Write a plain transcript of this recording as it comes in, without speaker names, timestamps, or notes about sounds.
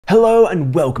Hello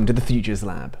and welcome to the Futures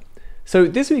Lab. So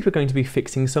this week we're going to be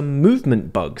fixing some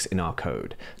movement bugs in our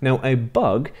code. Now a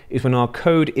bug is when our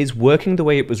code is working the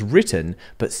way it was written,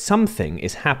 but something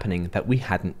is happening that we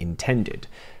hadn't intended.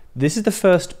 This is the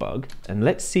first bug, and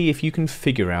let's see if you can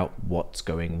figure out what's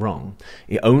going wrong.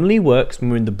 It only works when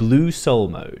we're in the blue soul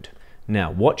mode.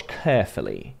 Now watch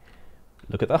carefully.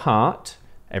 Look at the heart.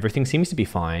 Everything seems to be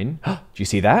fine. Do you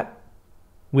see that?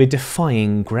 We're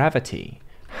defying gravity.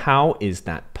 How is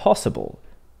that possible?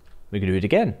 We're going to do it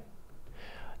again.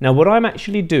 Now what I'm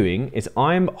actually doing is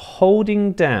I'm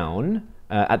holding down,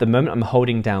 at the moment I'm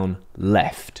holding down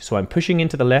left. So I'm pushing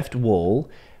into the left wall,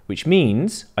 which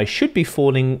means I should be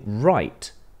falling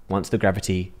right once the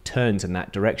gravity turns in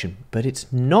that direction, but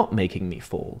it's not making me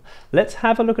fall. Let's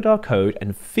have a look at our code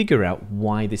and figure out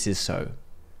why this is so.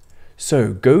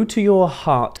 So go to your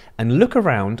heart and look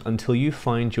around until you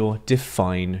find your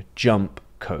define jump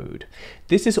code.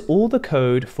 This is all the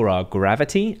code for our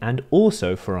gravity and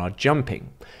also for our jumping.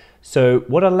 So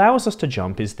what allows us to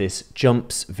jump is this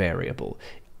jumps variable.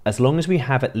 As long as we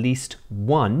have at least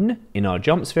one in our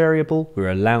jumps variable, we're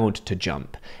allowed to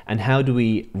jump. And how do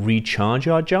we recharge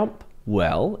our jump?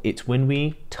 Well, it's when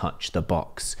we touch the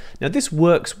box. Now this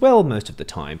works well most of the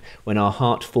time. When our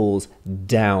heart falls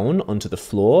down onto the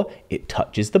floor, it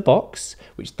touches the box,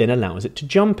 which then allows it to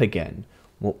jump again.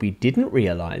 What we didn't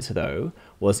realize though,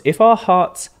 was if our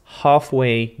heart's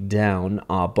halfway down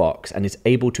our box and is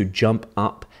able to jump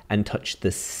up and touch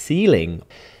the ceiling,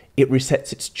 it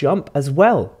resets its jump as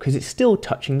well because it's still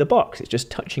touching the box. It's just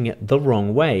touching it the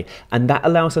wrong way. And that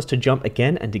allows us to jump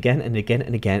again and again and again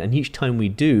and again. And each time we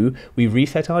do, we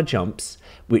reset our jumps,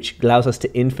 which allows us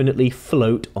to infinitely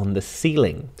float on the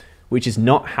ceiling, which is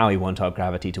not how we want our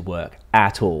gravity to work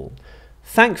at all.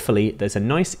 Thankfully, there's a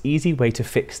nice, easy way to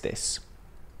fix this.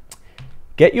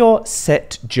 Get your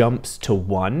set jumps to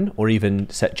 1 or even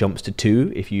set jumps to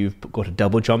 2 if you've got a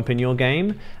double jump in your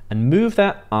game, and move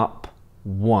that up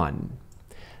 1.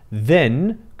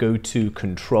 Then go to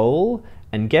control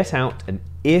and get out an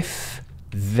if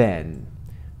then.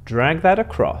 Drag that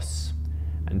across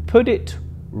and put it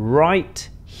right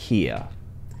here.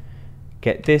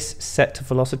 Get this set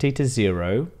velocity to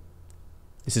 0.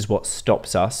 This is what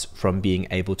stops us from being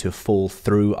able to fall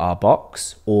through our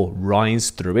box or rise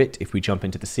through it if we jump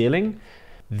into the ceiling.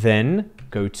 Then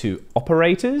go to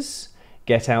operators,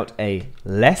 get out a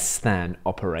less than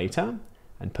operator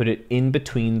and put it in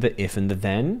between the if and the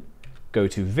then. Go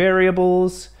to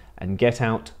variables and get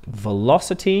out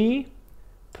velocity,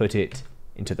 put it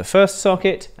into the first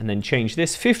socket and then change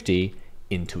this 50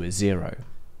 into a 0.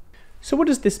 So what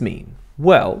does this mean?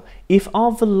 Well, if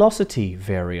our velocity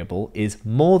variable is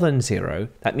more than 0,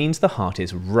 that means the heart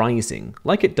is rising,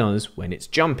 like it does when it's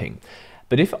jumping.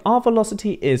 But if our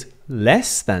velocity is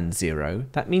less than 0,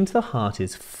 that means the heart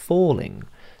is falling.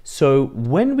 So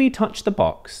when we touch the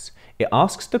box, it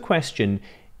asks the question,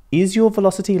 is your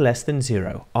velocity less than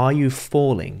 0? Are you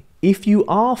falling? If you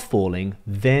are falling,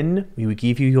 then we will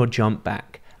give you your jump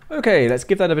back. Okay, let's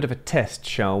give that a bit of a test,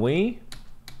 shall we?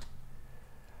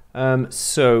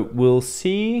 So we'll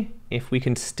see if we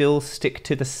can still stick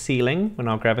to the ceiling when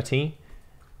our gravity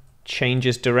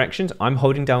changes directions. I'm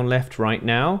holding down left right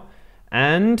now,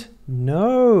 and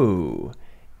no,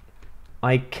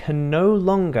 I can no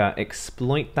longer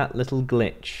exploit that little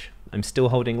glitch. I'm still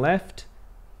holding left.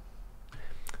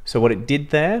 So what it did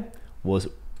there was,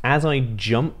 as I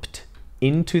jumped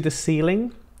into the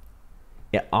ceiling,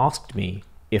 it asked me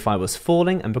if I was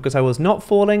falling, and because I was not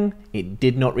falling, it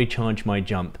did not recharge my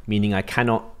jump, meaning I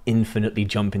cannot infinitely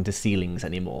jump into ceilings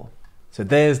anymore. So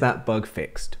there's that bug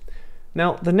fixed.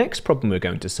 Now, the next problem we're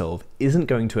going to solve isn't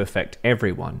going to affect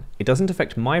everyone. It doesn't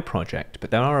affect my project,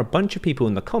 but there are a bunch of people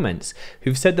in the comments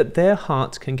who've said that their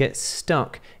hearts can get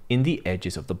stuck in the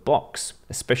edges of the box,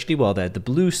 especially while they're the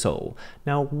blue soul.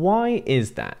 Now, why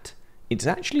is that? It's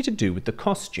actually to do with the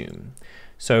costume.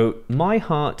 So my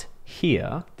heart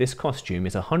here, this costume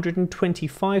is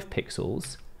 125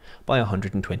 pixels by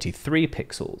 123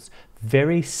 pixels.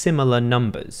 Very similar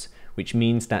numbers, which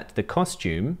means that the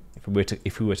costume,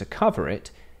 if we were to cover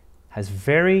it, has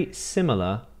very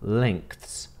similar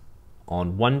lengths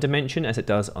on one dimension as it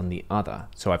does on the other.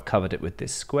 So I've covered it with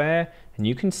this square, and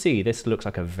you can see this looks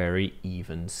like a very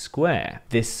even square.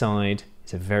 This side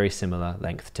is a very similar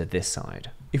length to this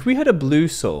side. If we had a blue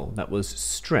soul that was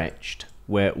stretched,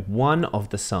 where one of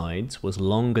the sides was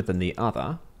longer than the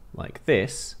other, like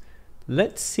this,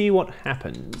 let's see what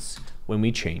happens when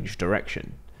we change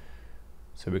direction.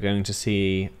 So we're going to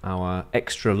see our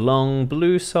extra long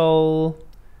blue soul.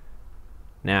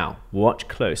 Now, watch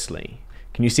closely.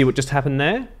 Can you see what just happened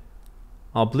there?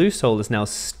 Our blue soul is now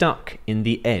stuck in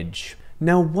the edge.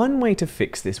 Now, one way to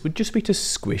fix this would just be to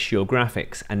squish your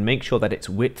graphics and make sure that its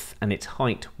width and its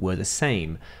height were the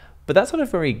same. But that's not a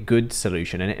very good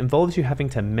solution, and it involves you having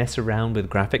to mess around with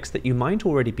graphics that you might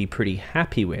already be pretty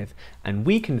happy with, and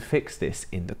we can fix this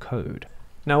in the code.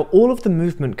 Now, all of the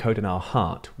movement code in our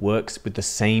heart works with the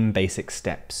same basic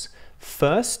steps.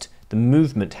 First, the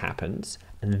movement happens,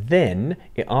 and then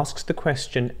it asks the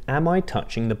question, am I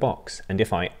touching the box? And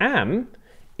if I am,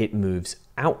 it moves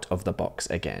out of the box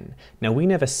again. Now, we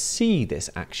never see this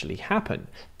actually happen.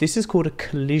 This is called a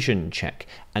collision check,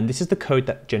 and this is the code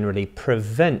that generally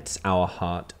prevents our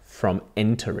heart from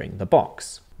entering the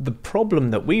box. The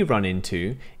problem that we run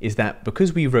into is that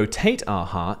because we rotate our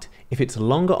heart, if it's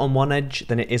longer on one edge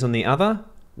than it is on the other,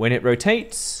 when it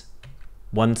rotates,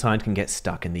 one side can get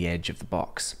stuck in the edge of the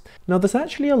box. Now, there's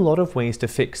actually a lot of ways to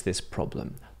fix this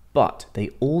problem, but they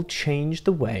all change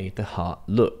the way the heart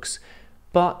looks.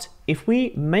 But if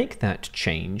we make that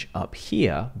change up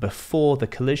here before the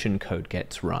collision code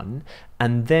gets run,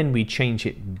 and then we change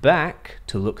it back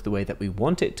to look the way that we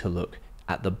want it to look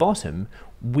at the bottom,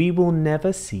 we will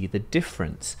never see the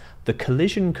difference. The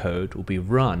collision code will be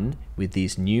run with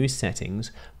these new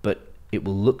settings, but it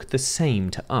will look the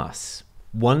same to us.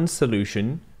 One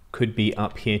solution could be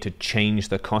up here to change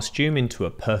the costume into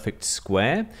a perfect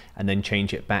square and then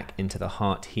change it back into the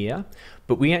heart here.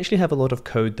 But we actually have a lot of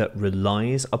code that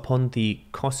relies upon the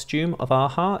costume of our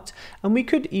heart, and we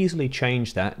could easily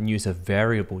change that and use a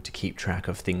variable to keep track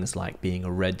of things like being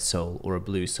a red soul or a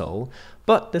blue soul.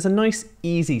 But there's a nice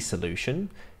easy solution.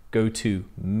 Go to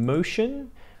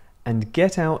Motion and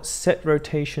get out Set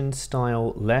Rotation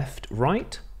Style Left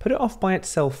Right. Put it off by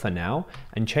itself for now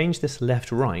and change this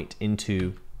left right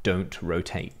into Don't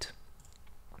Rotate.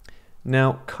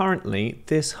 Now, currently,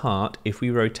 this heart, if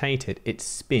we rotate it, it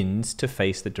spins to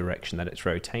face the direction that it's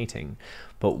rotating.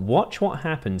 But watch what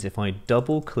happens if I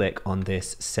double click on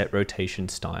this Set Rotation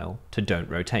Style to Don't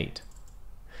Rotate.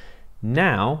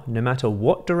 Now, no matter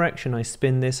what direction I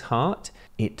spin this heart,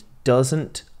 it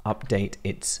doesn't update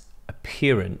its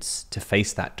appearance to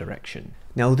face that direction.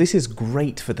 Now, this is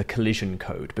great for the collision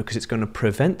code because it's going to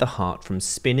prevent the heart from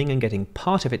spinning and getting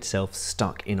part of itself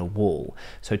stuck in a wall.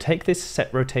 So take this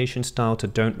Set Rotation Style to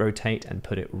Don't Rotate and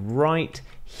put it right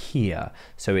here.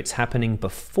 So it's happening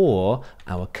before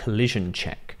our collision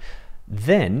check.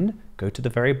 Then go to the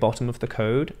very bottom of the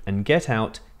code and get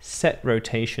out Set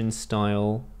Rotation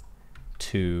Style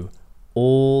to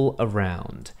All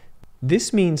Around.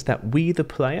 This means that we, the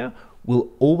player,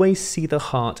 will always see the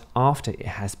heart after it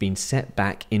has been set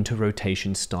back into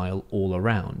rotation style all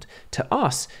around. To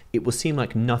us, it will seem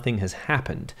like nothing has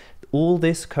happened. All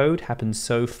this code happens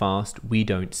so fast we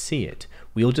don't see it.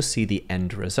 We'll just see the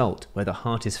end result, where the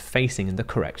heart is facing in the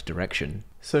correct direction.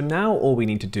 So now all we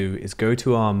need to do is go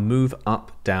to our move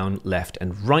up, down, left,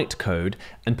 and right code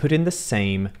and put in the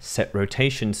same set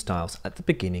rotation styles at the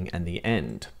beginning and the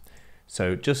end.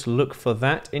 So just look for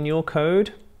that in your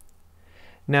code.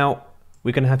 Now,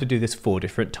 we're going to have to do this 4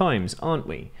 different times, aren't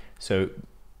we? So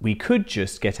we could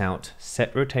just get out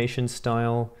Set Rotation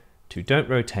Style to Don't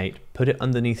Rotate, put it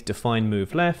underneath Define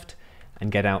Move Left,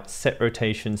 and get out Set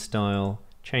Rotation Style,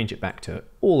 change it back to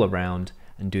All Around,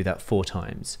 and do that 4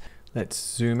 times. Let's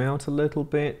zoom out a little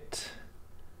bit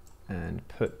and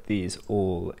put these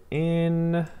all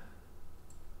in.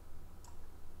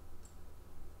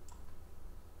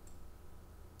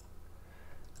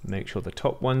 Make sure the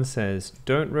top one says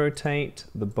Don't Rotate,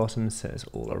 the bottom says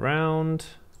All Around.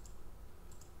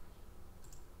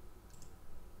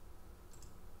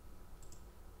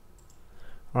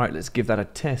 All right, let's give that a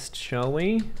test, shall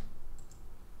we?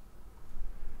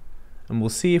 And we'll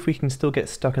see if we can still get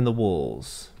stuck in the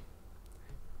walls.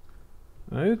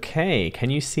 Okay,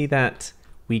 can you see that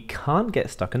we can't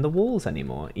get stuck in the walls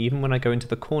anymore, even when I go into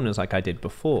the corners like I did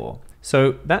before?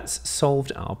 So that's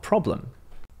solved our problem.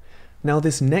 Now,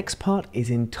 this next part is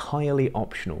entirely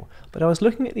optional, but I was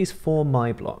looking at these 4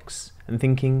 my blocks and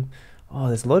thinking, oh,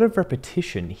 there's a lot of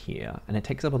repetition here and it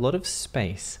takes up a lot of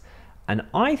space. And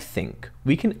I think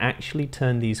we can actually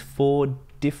turn these 4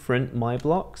 different my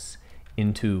blocks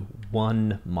into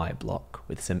one my block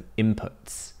with some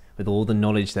inputs, with all the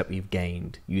knowledge that we've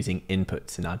gained using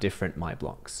inputs in our different my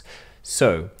blocks.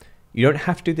 So you don't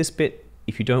have to do this bit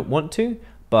if you don't want to,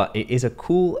 but it is a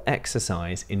cool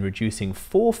exercise in reducing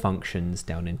 4 functions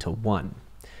down into 1.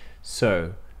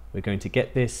 So we're going to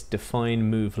get this Define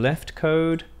Move Left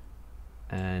code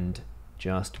and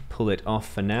just pull it off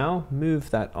for now, move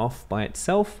that off by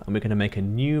itself, and we're going to make a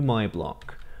new my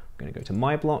block. We're going to go to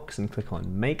My Blocks and click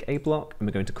on Make a Block, and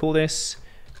we're going to call this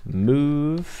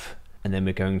Move, and then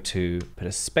we're going to put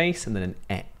a space and then an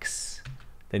X.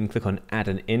 then click on add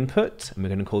an input, and we're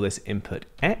going to call this input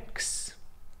X,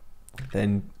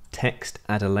 then text,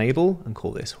 add a label, and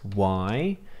call this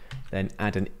Y, then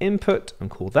add an input and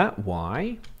call that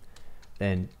Y,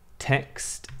 then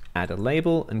text, add a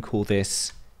label, and call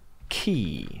this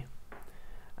key,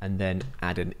 and then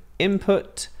add an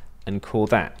input and call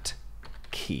that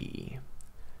key.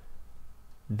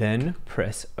 Then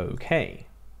press OK.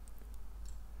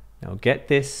 Now get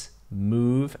this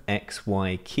move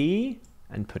XY key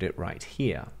and put it right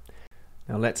here.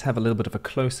 Now let's have a little bit of a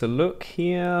closer look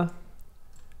here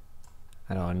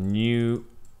at our new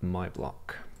My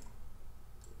Block.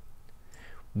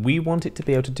 We want it to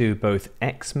be able to do both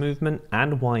X movement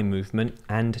and Y movement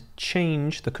and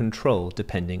change the control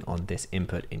depending on this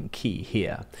input in key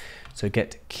here. So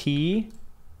get key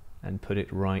and put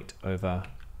it right over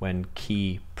when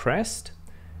key pressed.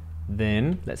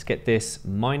 Then let's get this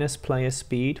minus player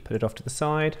speed, put it off to the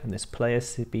side, and this player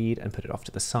speed and put it off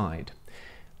to the side.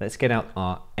 Let's get out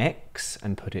our X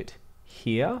and put it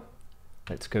here.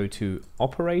 Let's go to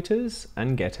operators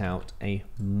and get out a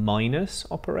minus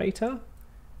operator,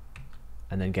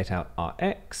 and then get out our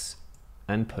X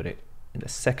and put it in the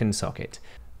second socket.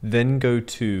 Then go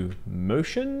to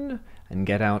motion and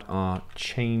get out our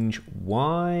change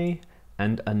Y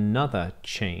and another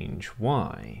change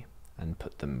Y and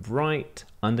put them right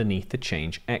underneath the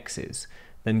change X's.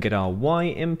 Then get our Y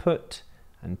input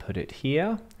and put it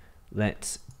here.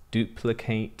 Let's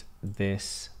duplicate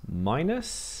this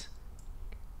minus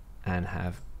and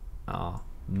have our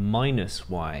minus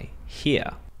Y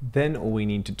here. Then all we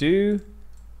need to do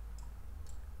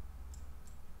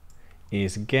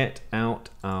is get out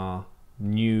our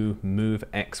new move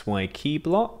XY key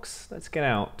blocks. Let's get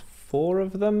out 4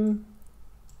 of them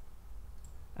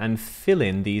and fill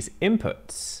in these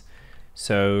inputs.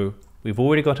 So we've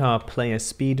already got our player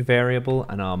speed variable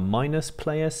and our minus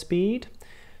player speed.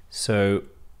 So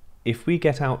if we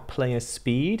get out player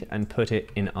speed and put it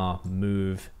in our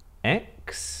move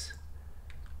X,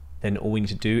 then all we need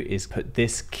to do is put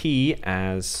this key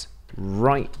as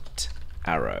right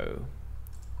arrow.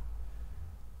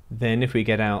 Then if we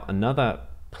get out another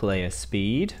player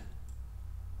speed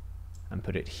and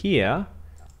put it here,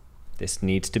 this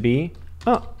needs to be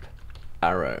up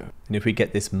arrow. And if we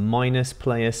get this minus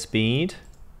player speed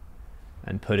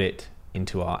and put it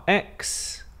into our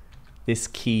X, this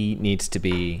key needs to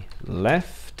be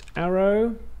left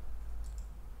arrow.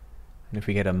 And if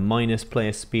we get a minus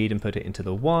player speed and put it into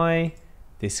the Y,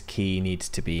 this key needs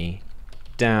to be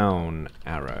down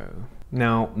arrow.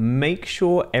 Now make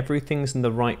sure everything's in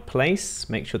the right place.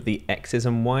 Make sure the X's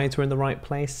and Y's are in the right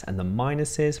place and the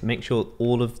minuses. Make sure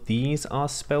all of these are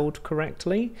spelled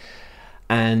correctly.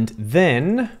 And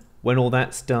then when all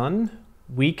that's done,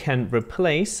 we can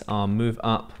replace our move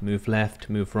up, move left,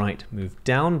 move right, move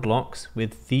down blocks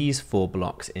with these 4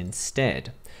 blocks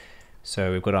instead.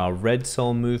 So we've got our red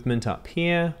soul movement up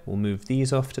here. We'll move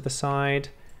these off to the side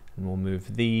and we'll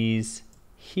move these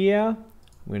here.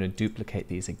 We're going to duplicate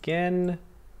these again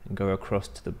and go across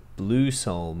to the blue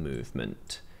soul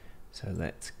movement. So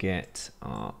let's get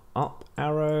our up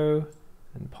arrow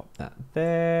and pop that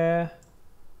there.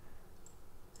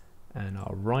 And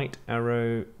our right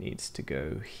arrow needs to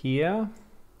go here.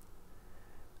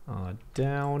 Our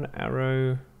down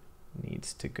arrow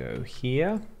needs to go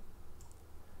here.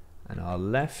 And our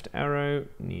left arrow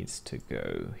needs to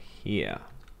go here.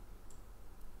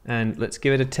 And let's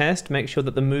give it a test, make sure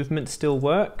that the movement still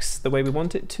works the way we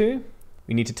want it to.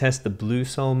 We need to test the blue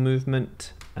soul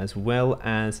movement as well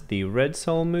as the red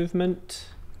soul movement.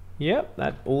 Yep,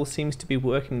 that all seems to be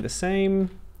working the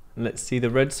same. Let's see the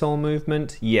red soul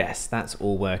movement. Yes, that's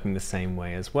all working the same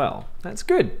way as well. That's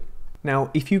good.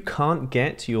 Now, if you can't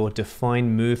get your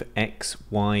define move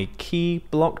XY key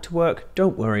block to work,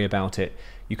 don't worry about it.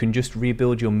 You can just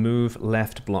rebuild your move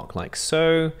left block like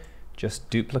so. Just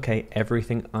duplicate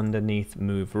everything underneath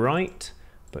move right,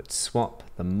 but swap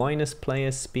the minus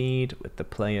player speed with the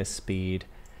player speed,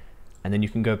 and then you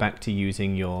can go back to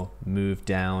using your move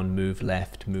down, move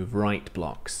left, move right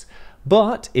blocks.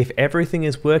 But if everything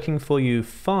is working for you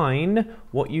fine,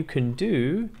 what you can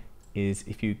do is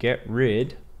if you get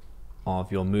rid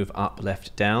of your move up,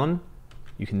 left, down,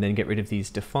 you can then get rid of these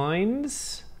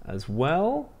defines as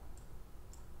well.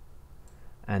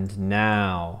 And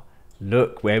now,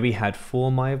 look, where we had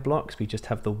 4 my blocks, we just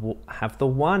have the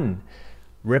 1.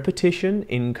 Repetition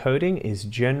in coding is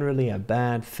generally a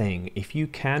bad thing. If you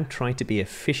can, try to be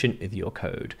efficient with your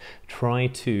code. Try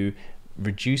to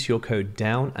reduce your code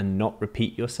down and not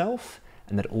repeat yourself,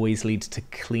 and that always leads to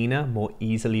cleaner, more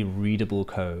easily readable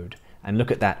code. And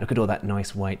look at that, look at all that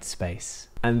nice white space.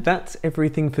 And that's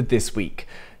everything for this week.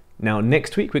 Now,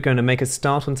 next week, we're going to make a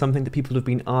start on something that people have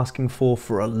been asking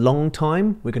for a long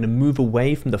time. We're going to move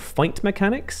away from the fight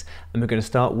mechanics, and we're going to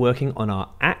start working on our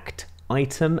act,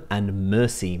 item, and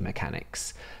mercy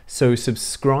mechanics. So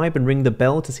subscribe and ring the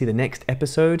bell to see the next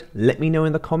episode. Let me know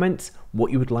in the comments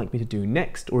what you would like me to do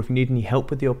next, or if you need any help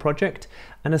with your project.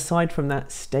 And aside from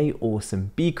that, stay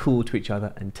awesome, be cool to each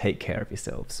other, and take care of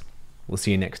yourselves. We'll see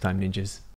you next time, ninjas.